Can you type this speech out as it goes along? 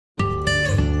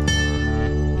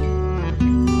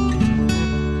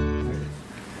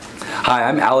Hi,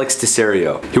 I'm Alex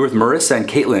DeSerio, here with Marissa and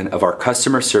Caitlin of our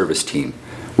customer service team.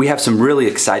 We have some really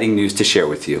exciting news to share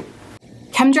with you.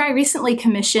 Chem-Dry recently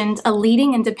commissioned a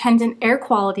leading independent air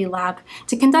quality lab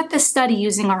to conduct a study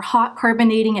using our hot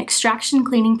carbonating extraction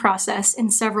cleaning process in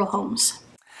several homes.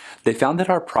 They found that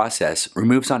our process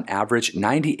removes on average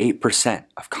 98%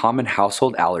 of common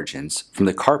household allergens from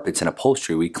the carpets and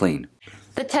upholstery we clean.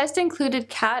 The test included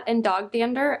cat and dog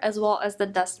dander as well as the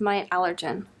dust mite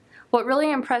allergen. What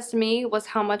really impressed me was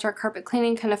how much our carpet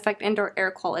cleaning can affect indoor air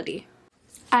quality.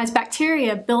 As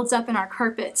bacteria builds up in our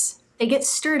carpets, they get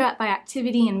stirred up by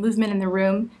activity and movement in the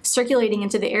room, circulating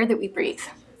into the air that we breathe.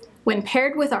 When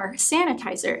paired with our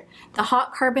sanitizer, the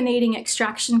hot carbonating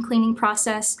extraction cleaning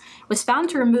process was found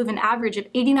to remove an average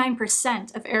of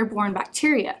 89% of airborne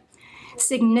bacteria,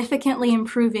 significantly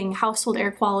improving household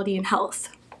air quality and health.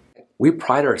 We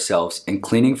pride ourselves in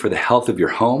cleaning for the health of your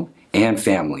home and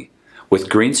family with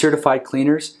green certified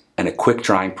cleaners and a quick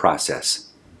drying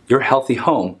process. Your healthy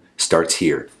home starts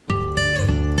here.